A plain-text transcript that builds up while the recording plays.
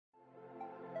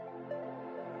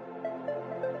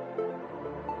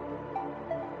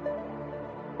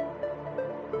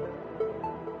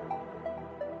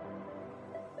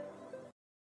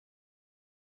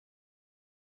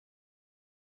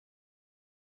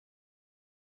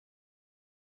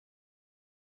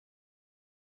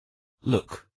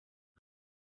Look.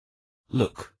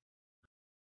 Look.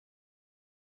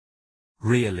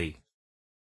 Really.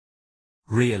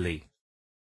 Really.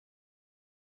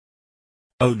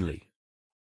 Only.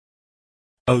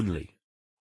 Only.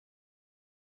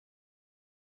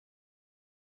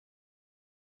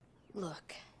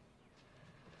 Look.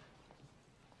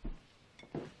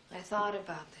 I thought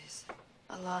about this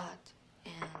a lot,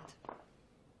 and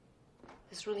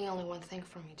there's really only one thing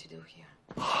for me to do here.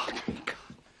 Oh, God.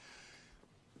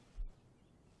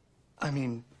 I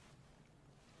mean,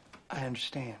 I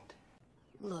understand.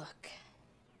 Look.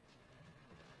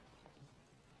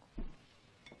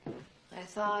 I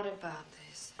thought about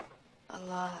this a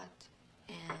lot,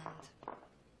 and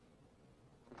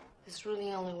there's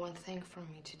really only one thing for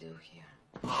me to do here.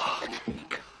 Oh,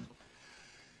 God.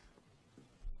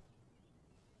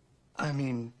 I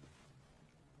mean,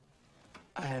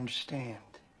 I understand.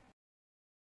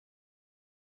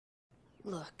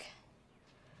 Look.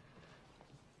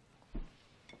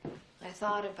 I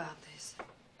thought about this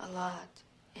a lot,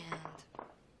 and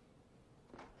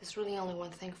there's really only one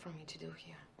thing for me to do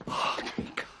here. Oh,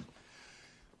 God.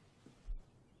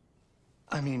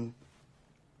 I mean,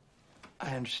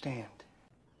 I understand.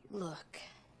 Look.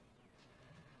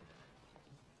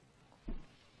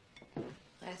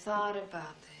 I thought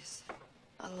about this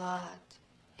a lot,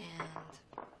 and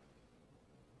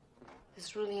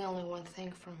there's really only one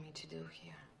thing for me to do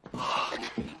here. Oh,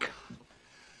 God.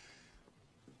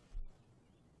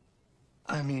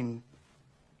 I mean,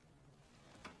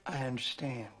 I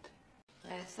understand.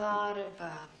 I thought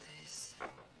about this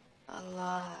a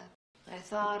lot. I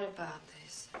thought about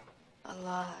this a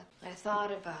lot. I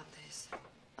thought about this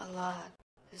a lot.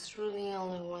 There's really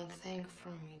only one thing for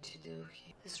me to do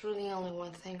here. There's really only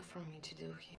one thing for me to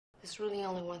do here. There's really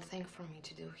only one thing for me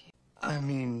to do here. I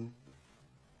mean,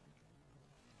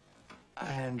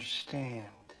 I understand.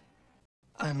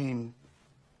 I mean,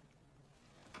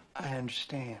 I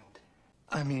understand.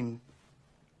 I mean,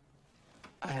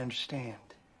 I understand.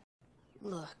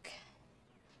 Look.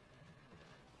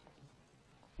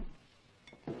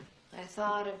 I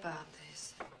thought about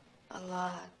this a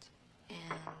lot, and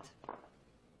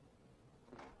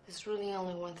there's really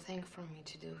only one thing for me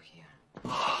to do here.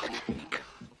 Oh,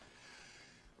 God.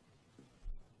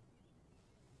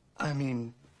 I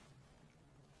mean,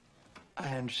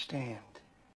 I understand.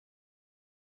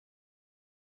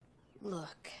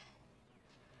 Look.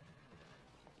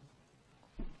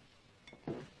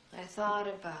 I thought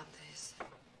about this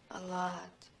a lot,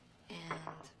 and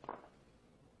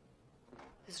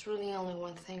there's really only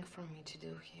one thing for me to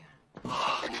do here.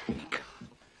 Oh, God.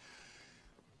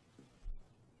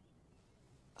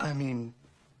 I mean,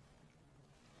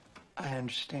 I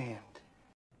understand.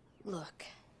 Look.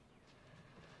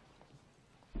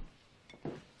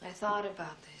 I thought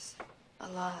about this a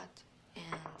lot, and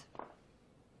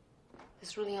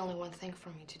there's really only one thing for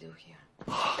me to do here.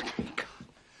 Oh, God.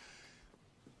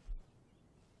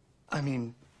 I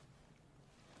mean,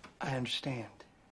 I understand.